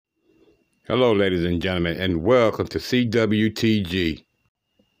Hello, ladies and gentlemen, and welcome to CWTG.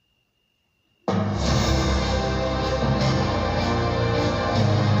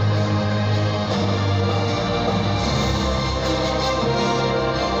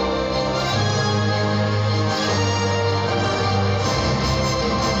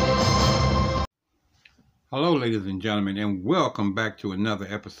 Hello, ladies and gentlemen, and welcome back to another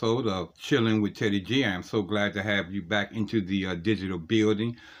episode of Chilling with Teddy G. I am so glad to have you back into the digital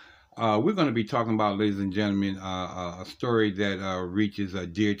building. We're going to be talking about, ladies and gentlemen, a story that reaches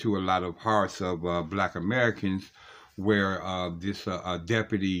dear to a lot of hearts of Black Americans, where this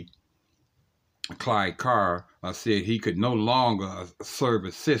deputy, Clyde Kerr, said he could no longer serve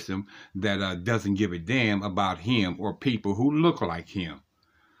a system that doesn't give a damn about him or people who look like him.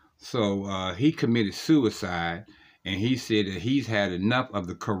 So he committed suicide, and he said that he's had enough of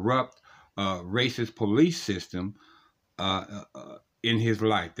the corrupt, racist police system in his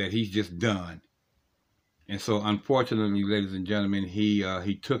life, that he's just done. And so, unfortunately, ladies and gentlemen,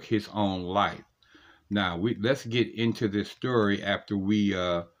 he took his own life. Now, let's get into this story after we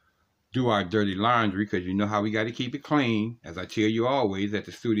do our dirty laundry, because you know how we got to keep it clean. As I tell you always, at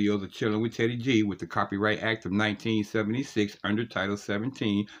the studios of Chilling with Teddy G, with the Copyright Act of 1976 under Title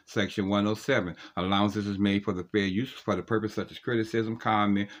 17, Section 107. Allowances is made for the fair use for the purpose such as criticism,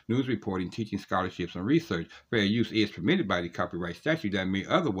 comment, news reporting, teaching, scholarships, and research. Fair use is permitted by the copyright statute that may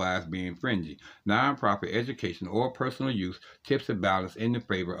otherwise be infringing. Non-proper education or personal use tips the balance in the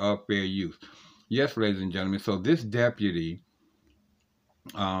favor of fair use. Yes, ladies and gentlemen, so this deputy,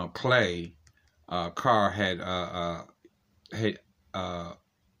 Clyde Kerr had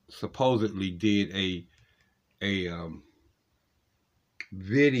supposedly did a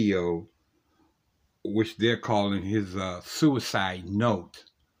video, which they're calling his suicide note,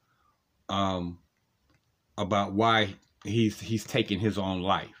 about why he's taking his own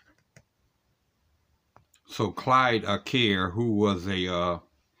life. So Clyde Kerr, who was a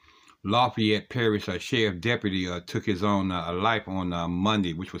Lafayette Parish Sheriff Deputy, took his own life on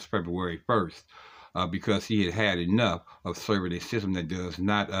Monday, which was February 1st, because he had had enough of serving a system that does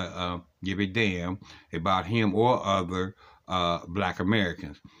not give a damn about him or other Black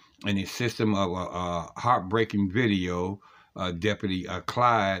Americans. In a system of a heartbreaking video, Deputy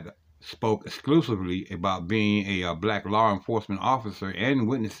Clyde spoke exclusively about being a Black law enforcement officer and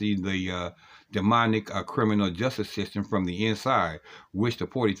witnessing the demonic criminal justice system from the inside, which the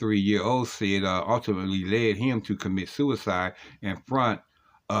 43-year-old said ultimately led him to commit suicide in front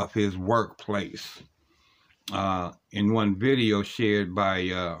of his workplace. In one video shared by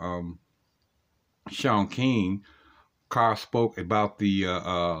Sean King, Kerr spoke about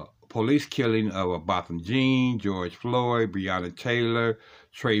the police killing of Botham Jean, George Floyd, Breonna Taylor,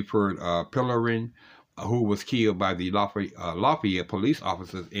 Trayford Pillarin, who was killed by the Lafayette police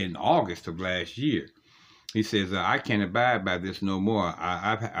officers in August of last year. He says, I can't abide by this no more.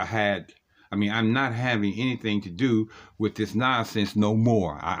 I'm not having anything to do with this nonsense no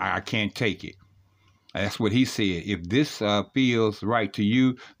more. I can't take it. That's what he said. If this feels right to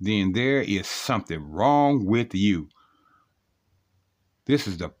you, then there is something wrong with you. This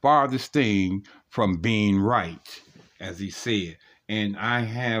is the farthest thing from being right, as he said. And I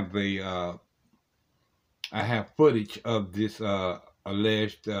have footage of this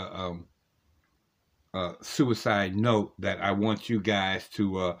alleged suicide note that I want you guys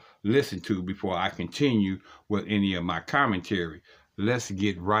to listen to before I continue with any of my commentary. Let's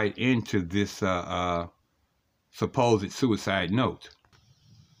get right into this supposed suicide note.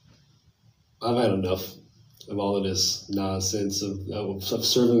 I've had enough of all of this nonsense of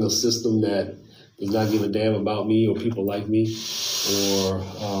serving a system that does not give a damn about me or people like me, or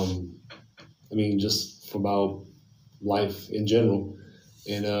just about life in general.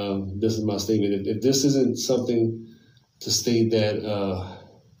 And this is my statement. If this isn't something to state that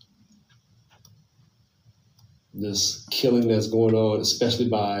this killing that's going on, especially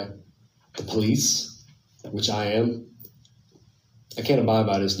by the police, which I am, I can't abide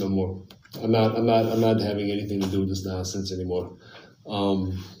by this no more. I'm not having anything to do with this nonsense anymore.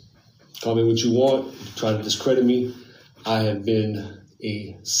 Call me what you want, try to discredit me. I have been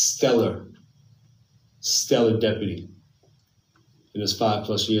a stellar deputy in this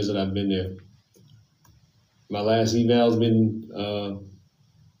 5+ years that I've been there. My last email's been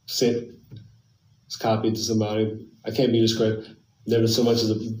sent, it's copied to somebody. I can't be discredited. Never so much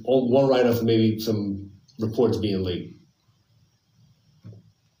as one write-up for maybe some reports being late.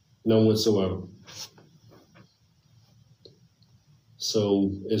 None whatsoever. So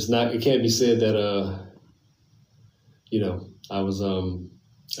it can't be said that I was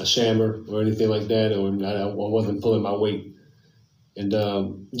a shammer or anything like that, or I wasn't pulling my weight. And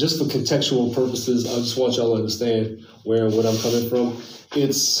just for contextual purposes, I just want y'all to understand where and what I'm coming from.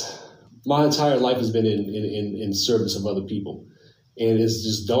 It's my entire life has been in service of other people. And it's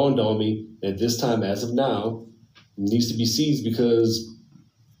just dawned on me that this time, as of now, needs to be seized because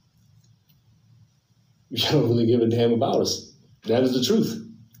you don't really give a damn about us. That is the truth.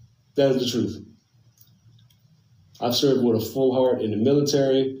 That is the truth. I've served with a full heart in the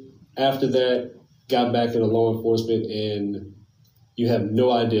military. After that, got back into law enforcement, and you have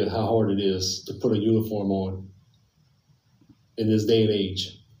no idea how hard it is to put a uniform on in this day and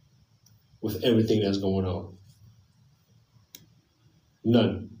age with everything that's going on.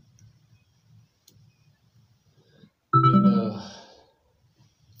 None. And,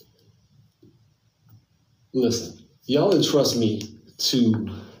 listen, y'all entrust me to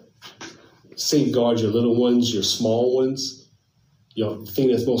safeguard your little ones, your small ones, your thing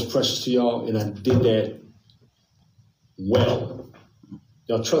that's most precious to y'all, and I did that well.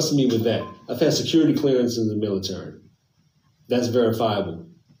 Y'all trust me with that. I've had security clearance in the military. That's verifiable.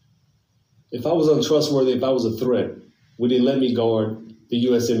 If I was untrustworthy, if I was a threat, would they let me guard the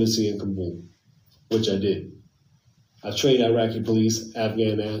U.S. Embassy in Kabul, which I did. I trained Iraqi police,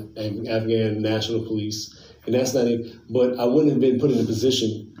 Afghan national police, and that's not it. But I wouldn't have been put in a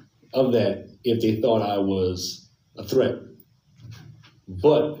position of that if they thought I was a threat.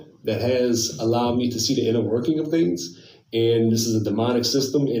 But that has allowed me to see the inner working of things, and this is a demonic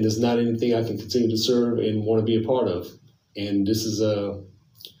system, and it's not anything I can continue to serve and want to be a part of. And this is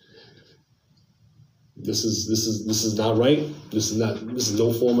not right. This is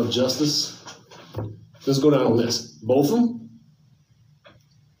no form of justice. Let's go down the list. Both of them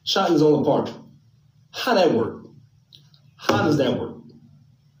shot in his own apartment. How that work? How does that work?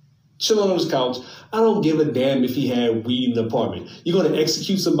 Chilling on his couch. I don't give a damn if he had weed in the apartment. You're going to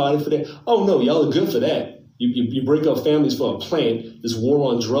execute somebody for that? Oh no, y'all are good for that. You break up families for a plant, this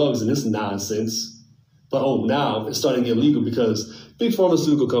war on drugs and this nonsense. But now it's starting to get legal because big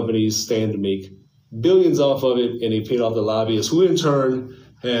pharmaceutical companies stand to make billions off of it, and they paid off the lobbyists, who in turn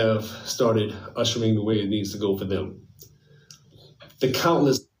have started ushering the way it needs to go for them. The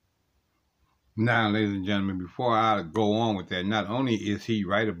countless. Now, ladies and gentlemen, before I go on with that, not only is he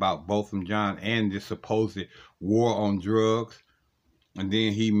right about Botham Jean and this supposed war on drugs, and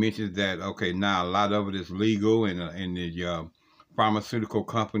then he mentions that, okay, now a lot of it is legal, and the pharmaceutical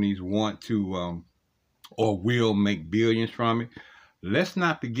companies want to or will make billions from it. Let's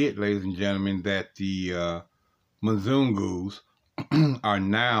not forget, ladies and gentlemen, that the Mzungus are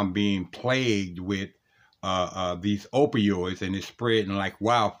now being plagued with these opioids, and it's spreading like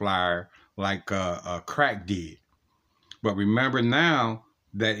wildfire, like crack did. But remember now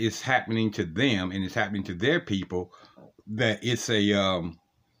that it's happening to them, and it's happening to their people, that it's an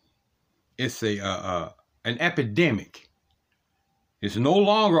epidemic. It's no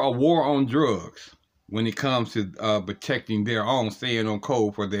longer a war on drugs when it comes to protecting their own, staying on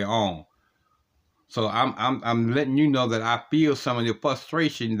code for their own. So I'm letting you know that I feel some of the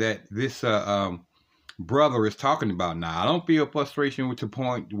frustration that this brother is talking about now. I don't feel frustration with the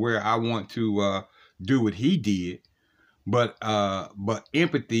point where I want to do what he did, but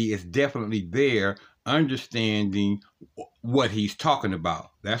empathy is definitely there, understanding what he's talking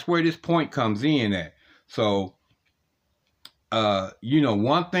about. That's where this point comes in at. So,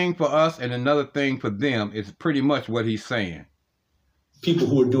 one thing for us and another thing for them is pretty much what he's saying. People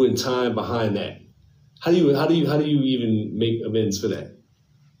who are doing time behind that. How do you even make amends for that?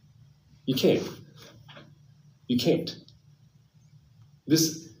 You can't. You can't.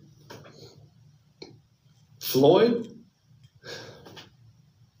 This Floyd,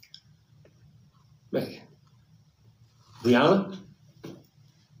 man, Brianna,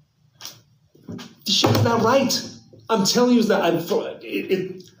 this shit is not right. I'm telling you, it's not.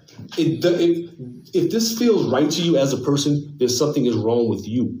 If this feels right to you as a person, there's something is wrong with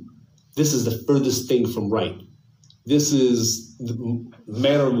you. This is the furthest thing from right. This is the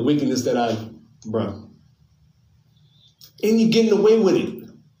manner of wickedness that bro. And you're getting away with it.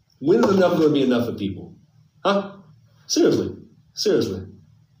 When is enough going to be enough for people? Huh? Seriously.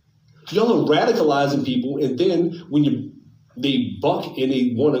 Y'all are radicalizing people, and then when they buck and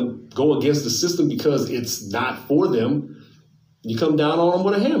they want to go against the system because it's not for them, you come down on them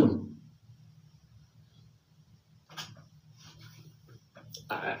with a hammer.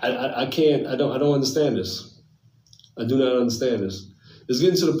 I can't. I don't understand this. I do not understand this. It's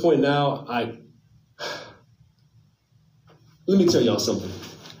getting to the point now. Let me tell y'all something.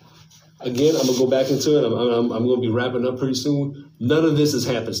 Again, I'm gonna go back into it. I'm gonna be wrapping up pretty soon. None of this is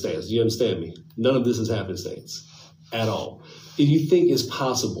happenstance. You understand me? None of this is happenstance at all. If you think it's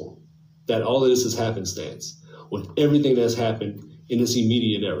possible that all of this is happenstance, with everything that's happened in this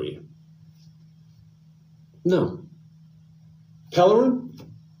immediate area? No. Pellerin?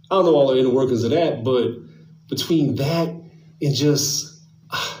 I don't know all the inner workings of that, but between that and just,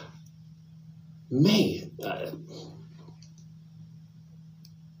 man.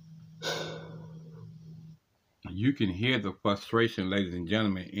 You can hear the frustration, ladies and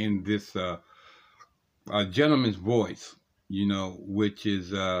gentlemen, in this gentleman's voice, you know, which is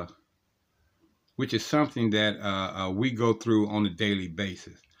something that we go through on a daily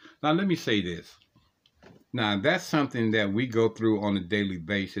basis. Now, let me say this. Now, that's something that we go through on a daily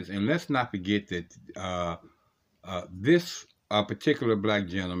basis, and let's not forget that this particular black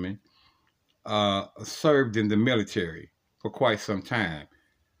gentleman served in the military for quite some time.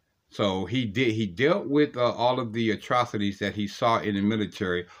 So he dealt with all of the atrocities that he saw in the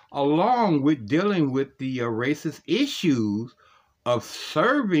military, along with dealing with the racist issues of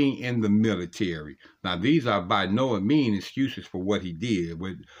serving in the military. Now, these are by no means excuses for what he did,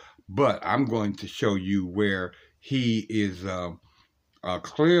 but I'm going to show you where he is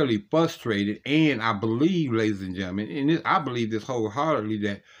clearly frustrated. And I believe, ladies and gentlemen, and I believe this wholeheartedly,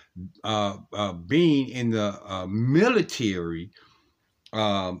 that being in the military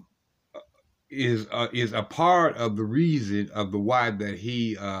is a part of the reason of the why that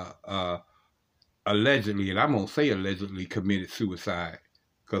he allegedly, and I'm gonna say allegedly, committed suicide,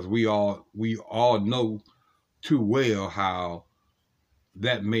 because we all know too well how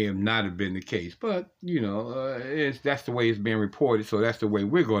that may have not have been the case. But you know, that's the way it's been reported, so that's the way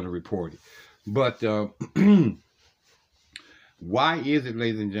we're going to report it. But why is it,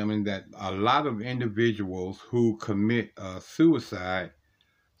 ladies and gentlemen, that a lot of individuals who commit suicide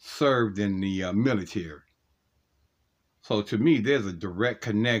served in the military? So to me, there's a direct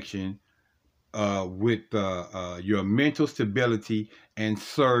connection with your mental stability and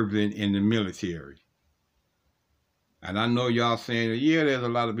serving in the military. And I know y'all saying, yeah, there's a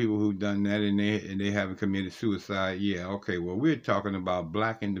lot of people who've done that and they haven't committed suicide. Yeah, okay. Well, we're talking about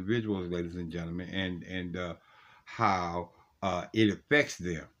black individuals, ladies and gentlemen, and how it affects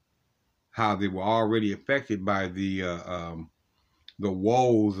them, how they were already affected by the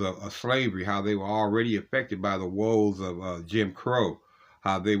woes of slavery, how they were already affected by the woes of Jim Crow,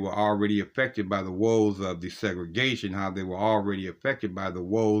 how they were already affected by the woes of desegregation, how they were already affected by the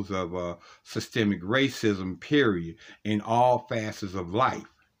woes of systemic racism, period, in all facets of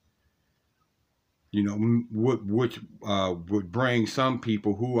life. You know, which would bring some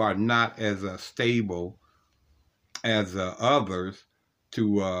people who are not as stable as others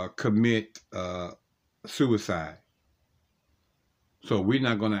to commit suicide. So we're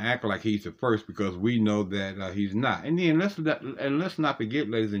not going to act like he's the first, because we know that he's not. And then let's not forget,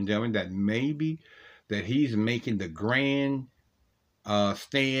 ladies and gentlemen, that maybe that he's making the grand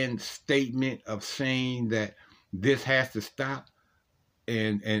statement of saying that this has to stop,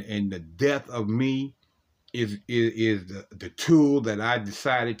 and the death of me is the tool that I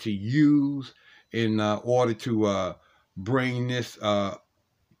decided to use in order to bring this to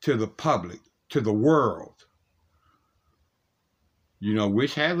the public, to the world. You know,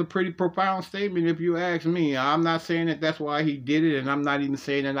 which has a pretty profound statement if you ask me. I'm not saying that that's why he did it, and I'm not even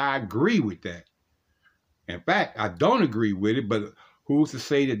saying that I agree with that. In fact, I don't agree with it, but who's to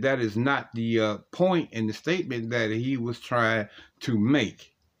say that that is not the point in the statement that he was trying to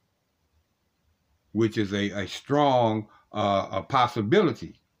make, which is a strong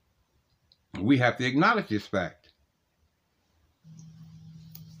possibility. We have to acknowledge this fact.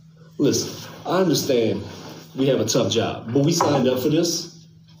 Listen, I understand we have a tough job, but we signed up for this.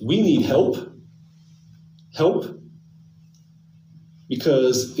 We need help.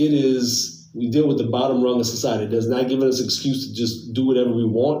 Because we deal with the bottom rung of society. It does not give us an excuse to just do whatever we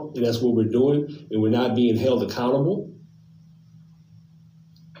want, and that's what we're doing, and we're not being held accountable.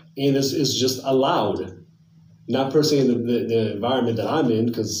 And it's just allowed. Not per se in the environment that I'm in,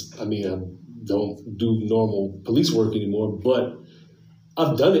 because, I mean, I don't do normal police work anymore, but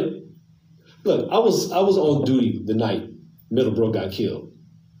I've done it. Look, I was on duty the night Middlebrook got killed.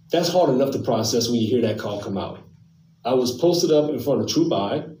 That's hard enough to process when you hear that call come out. I was posted up in front of Troop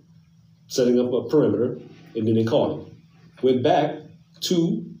I, setting up a perimeter, and then they called him. Went back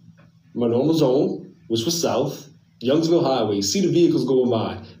to my normal zone, which was south, Youngsville Highway, see the vehicles going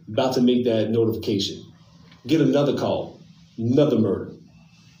by, about to make that notification. Get another call, another murder.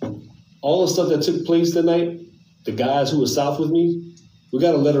 All the stuff that took place that night, the guys who were south with me, we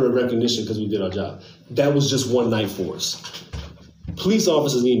got a letter of recognition because we did our job. That was just one night for us. Police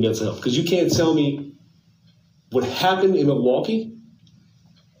officers need mental health, because you can't tell me what happened in Milwaukee.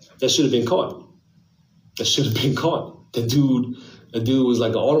 That should have been caught. That dude was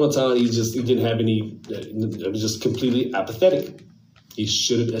like an automaton. He didn't have any. It was just completely apathetic.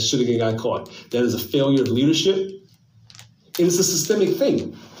 That should have got caught. That is a failure of leadership, and it's a systemic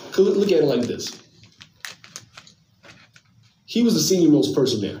thing. Look at it like this. He was the senior most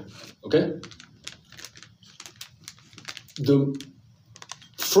person there, okay? The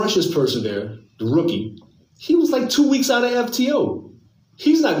freshest person there, the rookie, he was like 2 weeks out of FTO.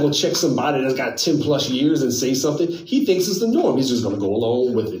 He's not going to check somebody that's got 10 plus years and say something. He thinks it's the norm. He's just going to go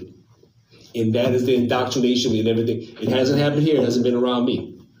along with it. And that is the indoctrination and everything. It hasn't happened here. It hasn't been around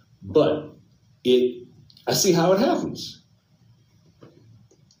me. But I see how it happens.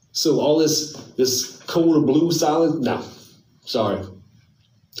 So all this code of blue silence, no, sorry.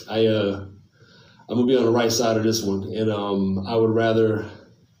 I'm gonna be on the right side of this one, and I would rather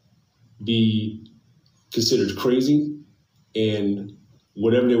be considered crazy and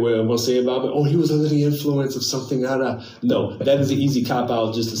whatever they were going to say about me. Oh, he was under the influence of something. No, that is an easy cop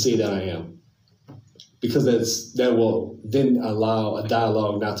out just to say that I am, because that will then allow a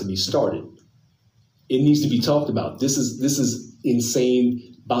dialogue not to be started. It needs to be talked about. This is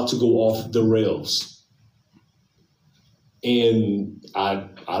insane, about to go off the rails, and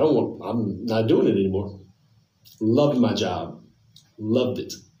I'm not doing it anymore. Loved my job, loved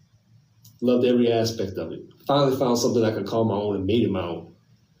it, loved every aspect of it. Finally found something I could call my own and made it my own.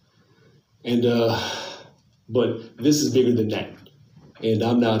 And but this is bigger than that, and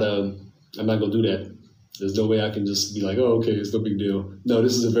I'm not gonna do that. There's no way I can just be like, oh, okay, it's no big deal. No,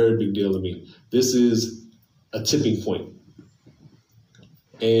 this is a very big deal to me. This is a tipping point.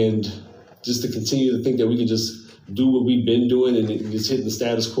 And just to continue to think that we can just do what we've been doing and just hitting the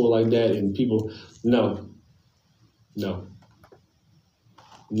status quo like that, and people, no, none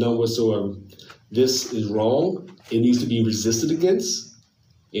whatsoever. This is wrong. It needs to be resisted against,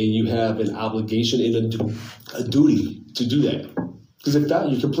 and you have an obligation and a duty to do that. Because if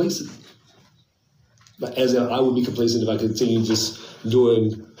not, you're complacent. But I would be complacent if I continue just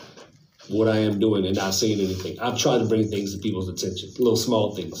doing what I am doing and not saying anything. I've tried to bring things to people's attention, little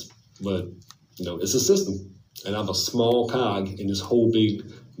small things, but it's a system, and I'm a small cog in this whole big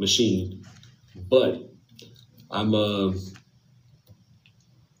machine. But I'm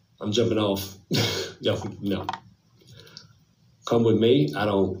jumping off. No. Come with me. I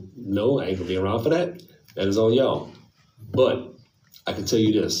don't know. I ain't gonna be around for that. That is on y'all. But I can tell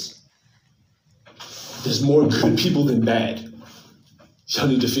you this. There's more good people than bad. Y'all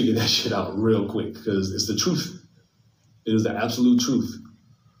need to figure that shit out real quick, because it's the truth. It is the absolute truth.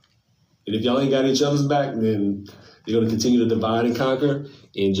 And if y'all ain't got each other's back, then they're going to continue to divide and conquer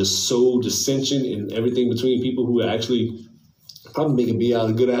and just sow dissension and everything between people who actually probably make it be out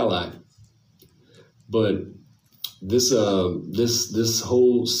a good ally. But this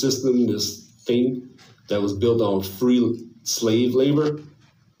whole system, this thing that was built on free slave labor,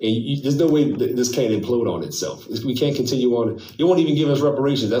 and there's no way this can't implode on itself. We can't continue on. You won't even give us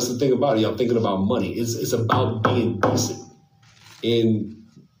reparations. That's the thing about it. Y'all thinking about money. It's about being decent. And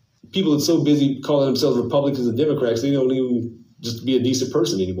people are so busy calling themselves Republicans and Democrats, they don't even just be a decent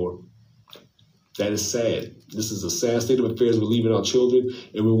person anymore. That is sad. This is a sad state of affairs. We're leaving our children,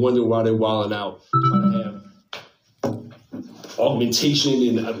 and we're wondering why they're wilding out, trying to have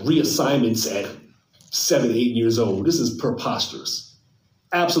augmentation and reassignments at 7, 8 years old. This is preposterous.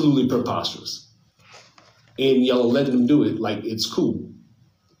 Absolutely preposterous. And y'all are letting them do it like it's cool.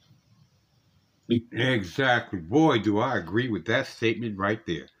 Exactly. Boy, do I agree with that statement right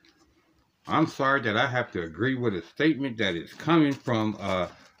there. I'm sorry that I have to agree with a statement that is coming from a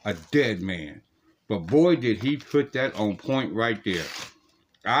dead man. But boy, did he put that on point right there.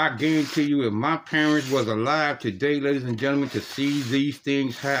 I guarantee you, if my parents was alive today, ladies and gentlemen, to see these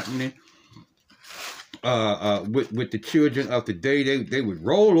things happening with the children of today, they would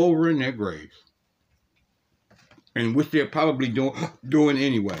roll over in their graves. And which they're probably doing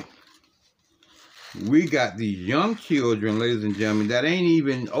anyway. We got these young children, ladies and gentlemen, that ain't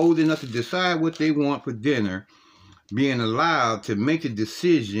even old enough to decide what they want for dinner, being allowed to make the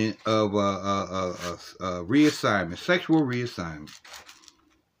decision of reassignment, sexual reassignment.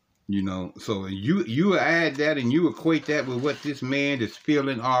 So you add that and you equate that with what this man is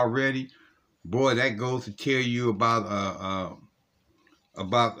feeling already. Boy, that goes to tell you about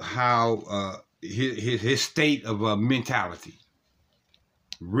how his state of mentality,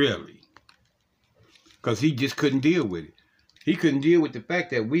 really. Because he just couldn't deal with it. He couldn't deal with the fact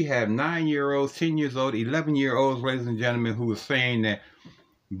that we have 9-year-olds, 10 years old, 11-year-olds, ladies and gentlemen, who are saying that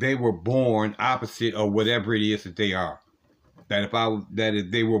they were born opposite of whatever it is that they are. That if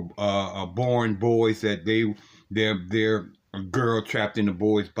they were born boys, that they're a girl trapped in a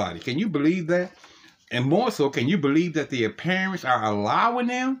boy's body. Can you believe that? And more so, can you believe that their parents are allowing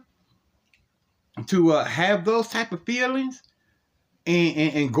them to have those type of feelings?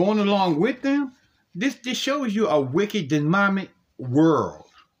 and going along with them, this shows you a wicked, demonic world.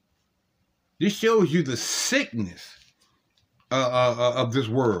 This shows you the sickness of this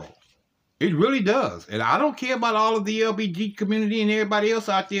world. It really does. And I don't care about all of the LBG community and everybody else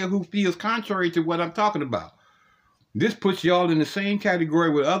out there who feels contrary to what I'm talking about. This puts y'all in the same category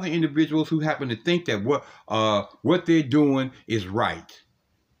with other individuals who happen to think that what they're doing is right,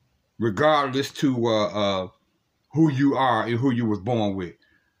 regardless to who you are and who you was born with.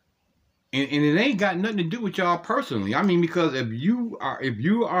 And it ain't got nothing to do with y'all personally. I mean, because if you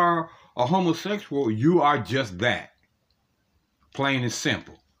are a homosexual, you are just that. Plain and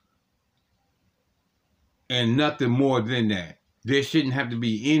simple. And nothing more than that. There shouldn't have to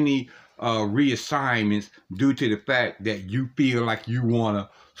be any reassignments due to the fact that you feel like you want to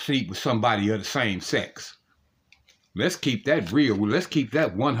sleep with somebody of the same sex. Let's keep that real. Let's keep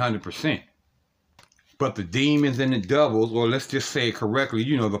that 100%. But the demons and the devils, or let's just say it correctly,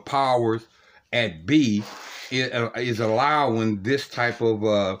 you know, the powers at B is allowing this type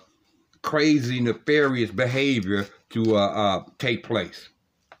of crazy, nefarious behavior to take place.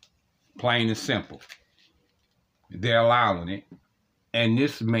 Plain and simple. They're allowing it. And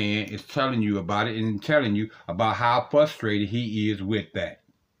this man is telling you about it and telling you about how frustrated he is with that.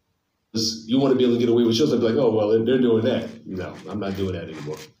 You want to be able to get away with yours and be like, oh, well, they're doing that. No, I'm not doing that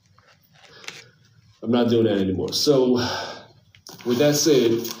anymore. I'm not doing that anymore. So with that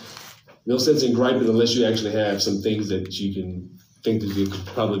said, no sense in griping unless you actually have some things that you can think that they could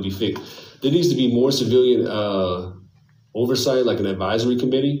probably be fixed. There needs to be more civilian oversight, like an advisory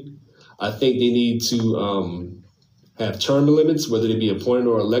committee. I think they need to have term limits, whether they be appointed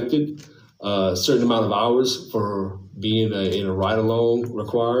or elected, a certain amount of hours for being in a ride-along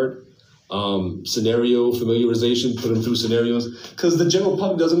required, scenario familiarization, put them through scenarios, because the general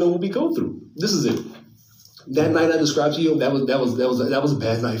public doesn't know what we go through. This is it. That night I described to you, that was a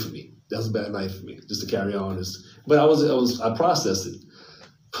bad night for me. That was a bad night for me, just to carry on this. But I processed it.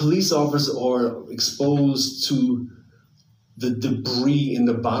 Police officers are exposed to the debris in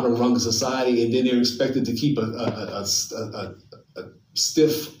the bottom rung of society, and then they're expected to keep a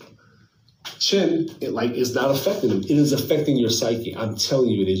stiff chin. It's not affecting them. It is affecting your psyche. I'm telling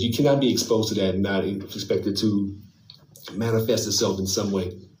you it is. You cannot be exposed to that and not expect it to manifest itself in some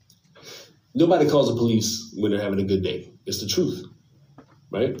way. Nobody calls the police when they're having a good day. It's the truth,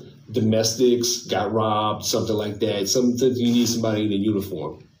 right? Domestics got robbed, something like that. Something you need somebody in a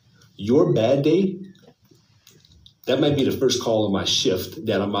uniform. Your bad day, that might be the first call of my shift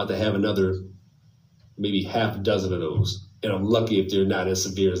that I'm about to have another maybe half a dozen of those. And I'm lucky if they're not as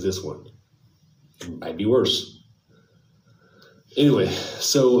severe as this one. It might be worse. Anyway,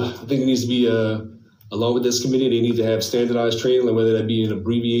 so I think it needs to be, along with this committee, they need to have standardized training, like whether that be an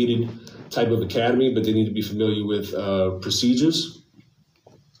abbreviated type of academy, but they need to be familiar with procedures.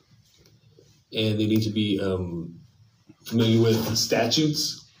 And they need to be familiar with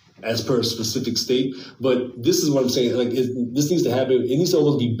statutes as per a specific state. But this is what I'm saying, this needs to happen. It needs to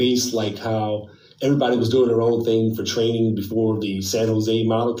almost be based like how everybody was doing their own thing for training before the San Jose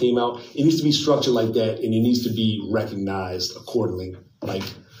model came out. It needs to be structured like that, and it needs to be recognized accordingly,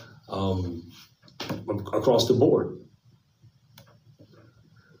 across the board.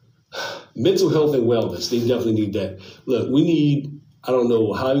 Mental health and wellness, they definitely need that. Look, we need, I don't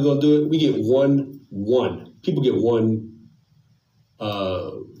know how we're going to do it. We get people get one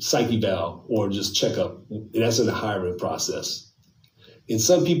psyche eval or just checkup, and that's in the hiring process. And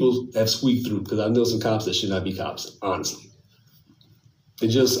some people have squeaked through, because I know some cops that should not be cops, honestly. I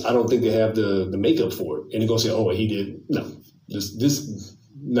don't think they have the makeup for it. And they're going to say, oh, he did. No, this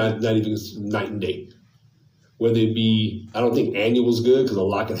not even night and day. Whether it be, I don't think annual is good, because a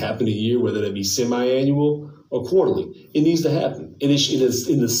lot can happen a year, whether that be semi-annual or quarterly. It needs to happen. And it's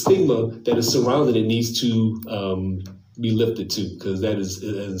in the stigma that is surrounding it needs to be lifted too, because that is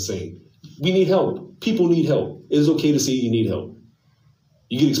insane. We need help. People need help. It is okay to say you need help.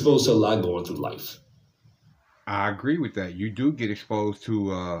 You get exposed to a lot going through life. I agree with that. You do get exposed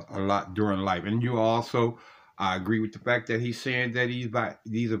to a lot during life. And you also, I agree with the fact that he's saying that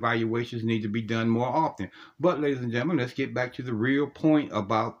these evaluations need to be done more often. But ladies and gentlemen, let's get back to the real point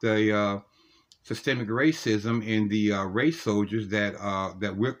about the systemic racism and the race soldiers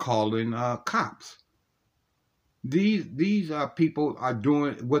that we're calling cops. These people are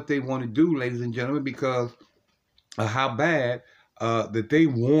doing what they want to do, ladies and gentlemen, because of how bad that they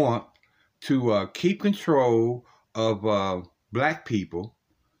want to keep control of black people,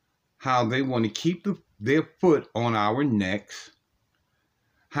 how they want to keep their foot on our necks,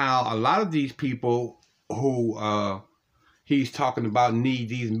 how a lot of these people who he's talking about need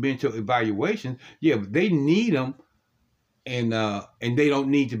these mental evaluations, yeah, they need them and they don't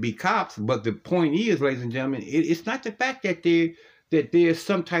need to be cops. But the point is, ladies and gentlemen, it's not the fact that there's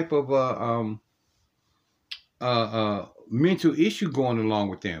some type of mental issue going along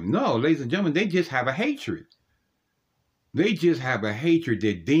with them. No, ladies and gentlemen, they just have a hatred. They just have a hatred.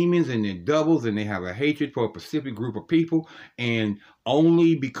 They're demons and they're devils, and they have a hatred for a specific group of people. And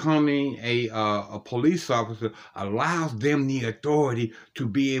only becoming a police officer allows them the authority to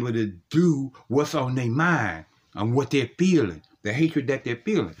be able to do what's on their mind and what they're feeling, the hatred that they're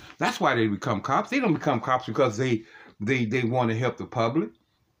feeling. That's why they become cops. They don't become cops because they want to help the public.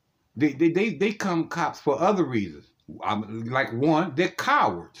 They become cops for other reasons. Like one, they're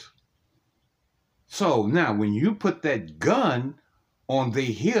cowards. So now when you put that gun on their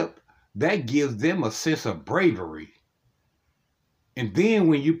hip, that gives them a sense of bravery. And then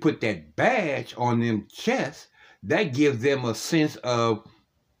when you put that badge on them chest, that gives them a sense of,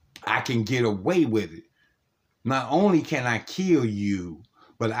 I can get away with it. Not only can I kill you,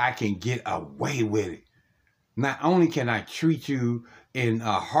 but I can get away with it. Not only can I treat you in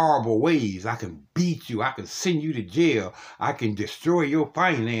horrible ways, I can beat you, I can send you to jail, I can destroy your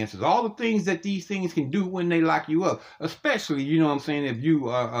finances, all the things that these things can do when they lock you up. Especially, you know what I'm saying, if you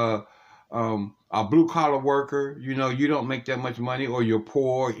are a blue-collar worker, you know, you don't make that much money, or you're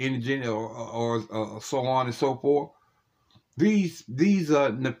poor, indigent, or so on and so forth. These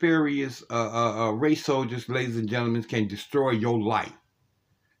nefarious race soldiers, ladies and gentlemen, can destroy your life.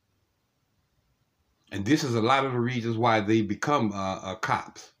 And this is a lot of the reasons why they become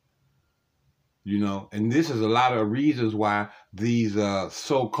cops, you know. And this is a lot of reasons why these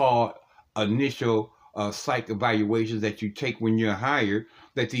so-called initial psych evaluations that you take when you're hired,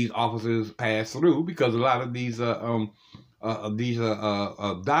 that these officers pass through, because a lot of these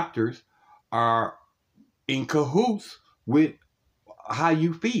doctors are in cahoots with how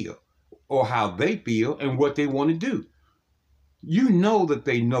you feel, or how they feel, and what they want to do. You know that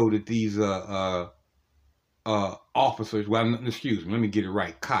they know that these officers, well, excuse me, let me get it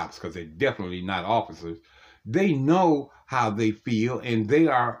right, cops, because they're definitely not officers. They know how they feel, and they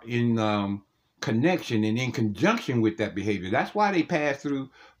are in connection and in conjunction with that behavior. That's why they pass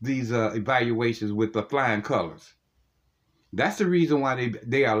through these evaluations with the flying colors. That's the reason why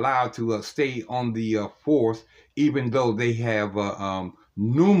they are allowed to stay on the force, even though they have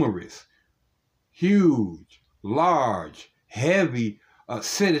numerous, huge, large, heavy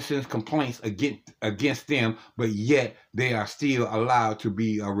citizens' complaints against them, but yet they are still allowed to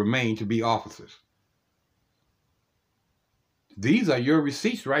be remain to be officers. These are your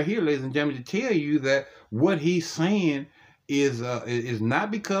receipts right here, ladies and gentlemen, to tell you that what he's saying is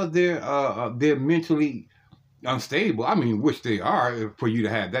not because they're mentally unstable. I mean, which they are, for you to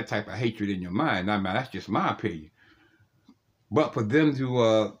have that type of hatred in your mind. I mean, that's just my opinion. But for them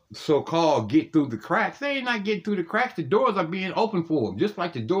to so-called get through the cracks, they ain't not getting through the cracks. The doors are being opened for them, just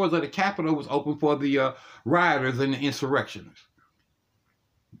like the doors of the Capitol was open for the rioters and the insurrectionists.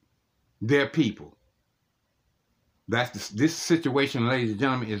 They're people. This situation, ladies and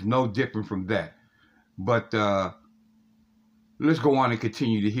gentlemen, is no different from that. But let's go on and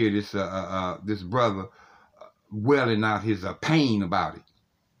continue to hear this this brother welling out his pain about it.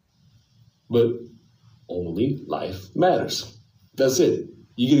 But only life matters. That's it.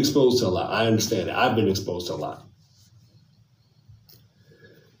 You get exposed to a lot. I understand it. I've been exposed to a lot.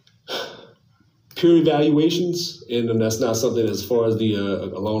 Peer evaluations, and that's not something as far as the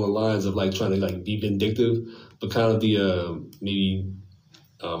along the lines of like trying to like be vindictive, but kind of the maybe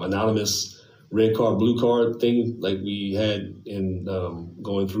anonymous red card, blue card thing like we had in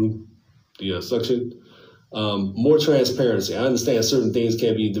going through the section. More transparency. I understand certain things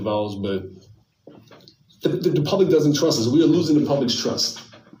can't be divulged, but the public doesn't trust us. We are losing the public's trust.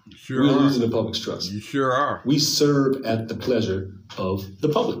 Sure, we're losing the public's trust. You sure are. We serve at the pleasure of the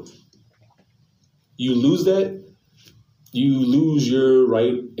public. You lose that, you lose your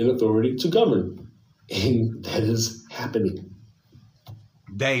right and authority to govern. And that is happening.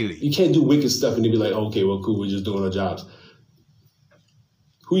 Daily. You can't do wicked stuff and then be like, okay, well, cool, we're just doing our jobs.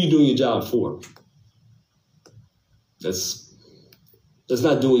 Who are you doing your job for? That's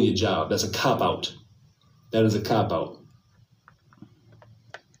not doing your job. That's a cop-out. That is a cop-out.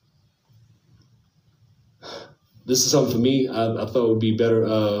 This is something for me. I thought it would be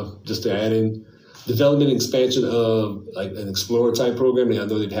better just to add in development and expansion of like an Explorer type program. I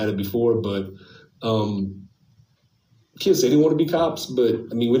know they've had it before, but kids say they want to be cops, but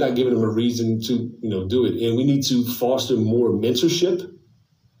I mean, we're not giving them a reason to, do it. And we need to foster more mentorship.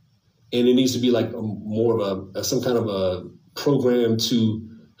 And it needs to be like more of some kind of a program to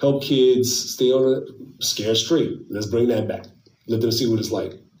help kids stay on a scare straight. Let's bring that back. Let them see what it's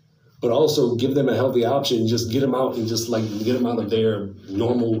like. but also give them a healthy option. Just get them out and just like get them out of their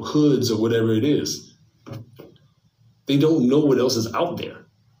normal hoods or whatever it is. They don't know what else is out there.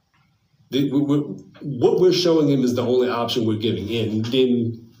 What we're showing them is the only option we're giving. And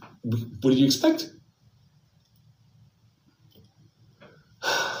then what do you expect?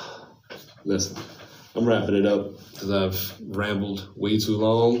 Listen, I'm wrapping it up because I've rambled way too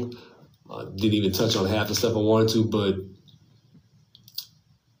long. Didn't even touch on half the stuff I wanted to, but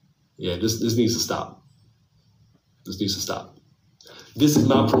yeah, this needs to stop. This needs to stop. This is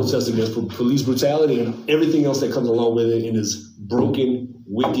my protest against police brutality and everything else that comes along with it in this broken,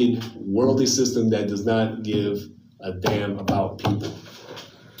 wicked, worldly system that does not give a damn about people.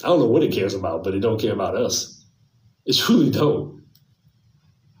 I don't know what it cares about, but it don't care about us. It truly don't.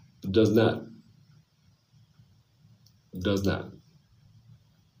 It does not. It does not.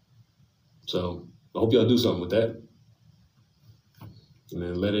 So I hope y'all do something with that. And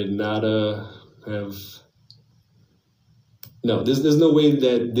then let it not have... No, there's no way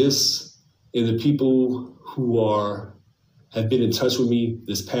that this and the people who have been in touch with me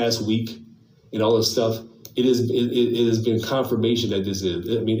this past week and all this stuff, it has been confirmation that this is.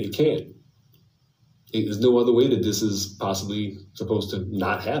 I mean, it can't. There's no other way that this is possibly supposed to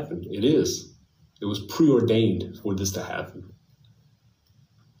not happen. It is. It was preordained for this to happen.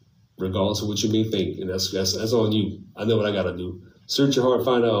 Regardless of what you may think, and that's on you. I know what I got to do. Search your heart,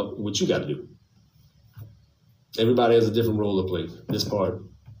 find out what you got to do. Everybody has a different role to play. This part,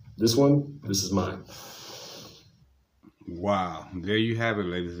 this one, this is mine. Wow. There you have it,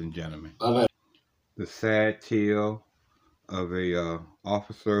 ladies and gentlemen. The sad tale of a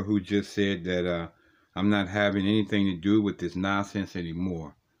officer who just said that I'm not having anything to do with this nonsense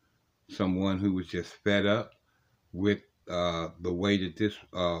anymore. Someone who was just fed up with the way that this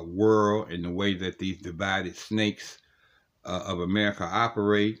world and the way that these divided snakes of America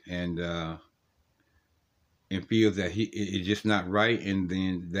operate, and feels that it's just not right, and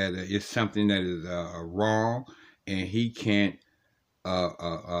then that it's something that is wrong, and he can't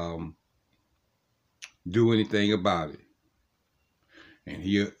do anything about it. And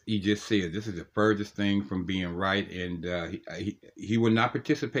he just said this is the furthest thing from being right, and he will not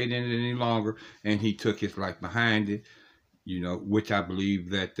participate in it any longer, and he took his life behind it, which I believe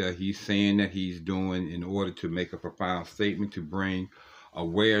that he's saying that he's doing in order to make a profound statement to bring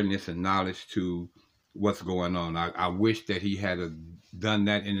awareness and knowledge to what's going on. I wish that he had done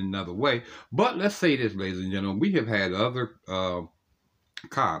that in another way. But let's say this, ladies and gentlemen, we have had other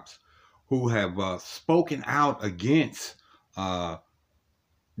cops who have spoken out against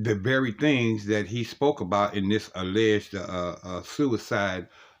the very things that he spoke about in this alleged suicide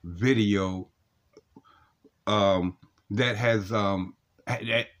video that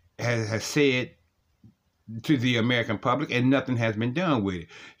has said to the American public, and nothing has been done with it.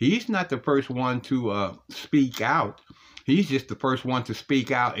 He's not the first one to speak out. He's just the first one to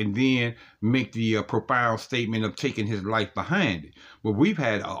speak out and then make the profound statement of taking his life behind it. But we've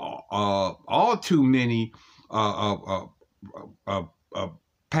had all too many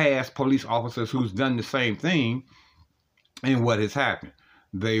past police officers who's done the same thing, and what has happened?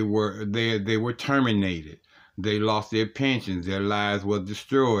 They were terminated. They lost their pensions. Their lives were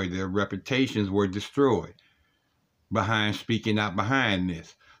destroyed. Their reputations were destroyed behind speaking out behind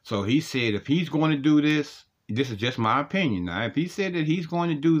this. So he said if he's going to do this is just my opinion now, if he said that he's going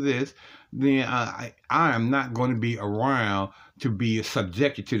to do this, then I am not going to be around to be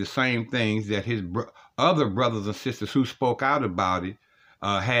subjected to the same things that his other brothers and sisters who spoke out about it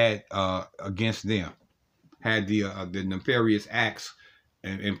had against them, had the nefarious acts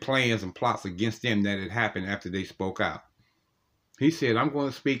and plans and plots against them that had happened after they spoke out. He said, I'm going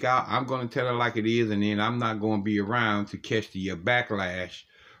to speak out, I'm going to tell it like it is, and then I'm not going to be around to catch the backlash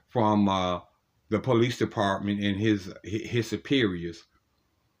from the police department and his superiors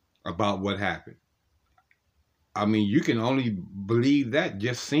about what happened. I mean, you can only believe that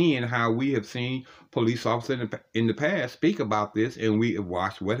just seeing how we have seen police officers in the past speak about this, and we have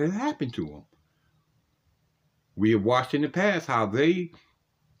watched what has happened to them. We have watched in the past how they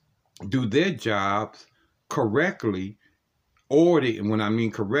do their jobs correctly, or when I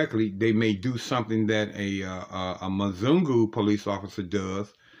mean correctly, they may do something that a Mzungu police officer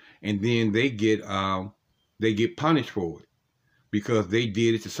does, and then they get punished for it because they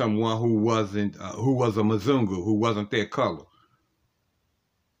did it to someone who was a Mzungu, who wasn't their color.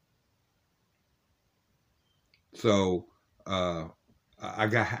 So I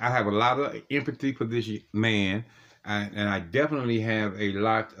have a lot of empathy for this man. And I definitely have a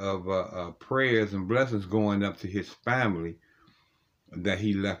lot of prayers and blessings going up to his family that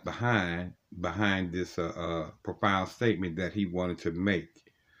he left behind this profound statement that he wanted to make.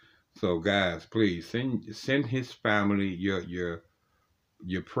 So guys, please send his family your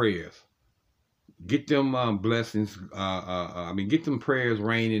prayers. Get them blessings. I mean, get them prayers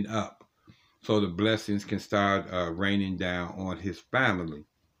raining up, so the blessings can start raining down on his family.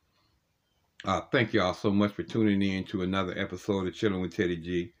 Thank y'all so much for tuning in to another episode of Chilling with Teddy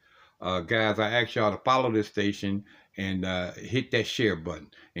G. Guys, I ask y'all to follow this station and hit that share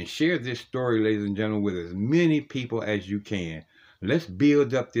button. And share this story, ladies and gentlemen, with as many people as you can. Let's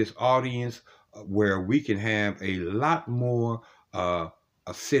build up this audience where we can have a lot more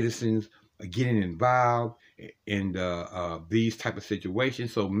citizens getting involved in these type of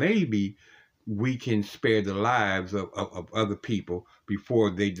situations. So maybe we can spare the lives of other people before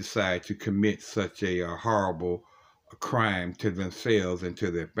they decide to commit such a horrible crime to themselves and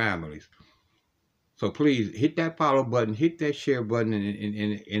to their families. So please hit that follow button, hit that share button,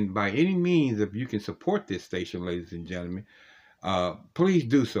 and by any means, if you can support this station, ladies and gentlemen, please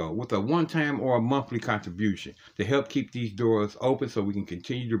do so with a one-time or a monthly contribution to help keep these doors open so we can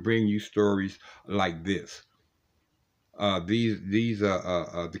continue to bring you stories like this.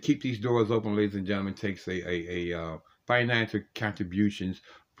 To keep these doors open, ladies and gentlemen, takes a financial contributions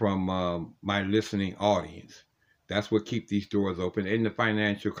from my listening audience. That's what keep these doors open. And the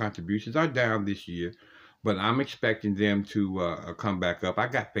financial contributions are down this year, but I'm expecting them to come back up. I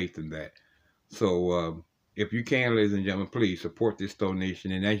got faith in that. So if you can, ladies and gentlemen, please support this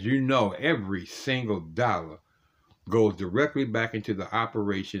donation. And as you know, every single dollar goes directly back into the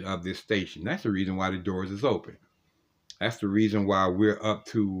operation of this station. That's the reason why the doors is open. That's the reason why we're up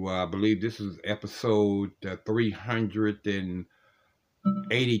to, I believe this is episode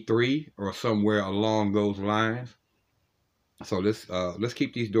 383 or somewhere along those lines. So let's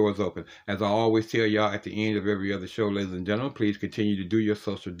keep these doors open. As I always tell y'all at the end of every other show, ladies and gentlemen, please continue to do your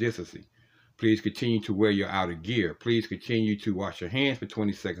social distancing. Please continue to wear your outer gear. Please continue to wash your hands for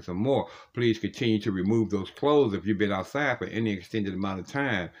 20 seconds or more. Please continue to remove those clothes if you've been outside for any extended amount of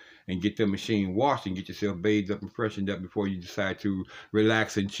time and get the machine washed and get yourself bathed up and freshened up before you decide to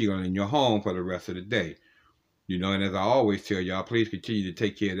relax and chill in your home for the rest of the day. You know, and as I always tell y'all, please continue to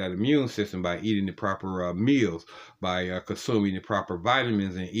take care of that immune system by eating the proper meals, by consuming the proper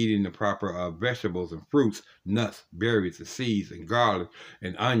vitamins and eating the proper vegetables and fruits, nuts, berries, and seeds, and garlic,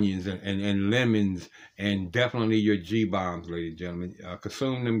 and onions, and lemons, and definitely your G-bombs, ladies and gentlemen.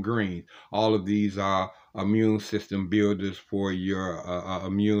 Consume them greens. All of these are immune system builders for your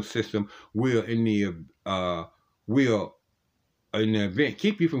immune system. Will in the event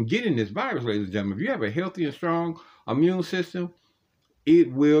keep you from getting this virus, ladies and gentlemen. If you have a healthy and strong immune system, it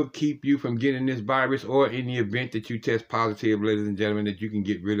will keep you from getting this virus, or in the event that you test positive, ladies and gentlemen, that you can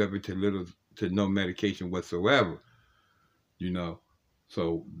get rid of it to little to no medication whatsoever. You know,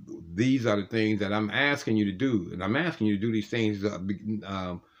 so these are the things that I'm asking you to do, and I'm asking you to do these things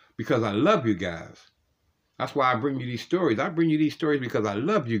because I love you guys. That's why I bring you these stories. I bring you these stories because I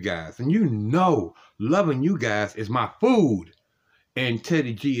love you guys, and you know, loving you guys is my food. And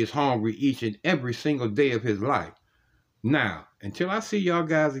Teddy G is hungry each and every single day of his life. Now, until I see y'all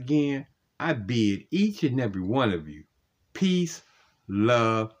guys again, I bid each and every one of you peace,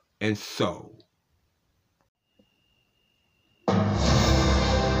 love, and soul.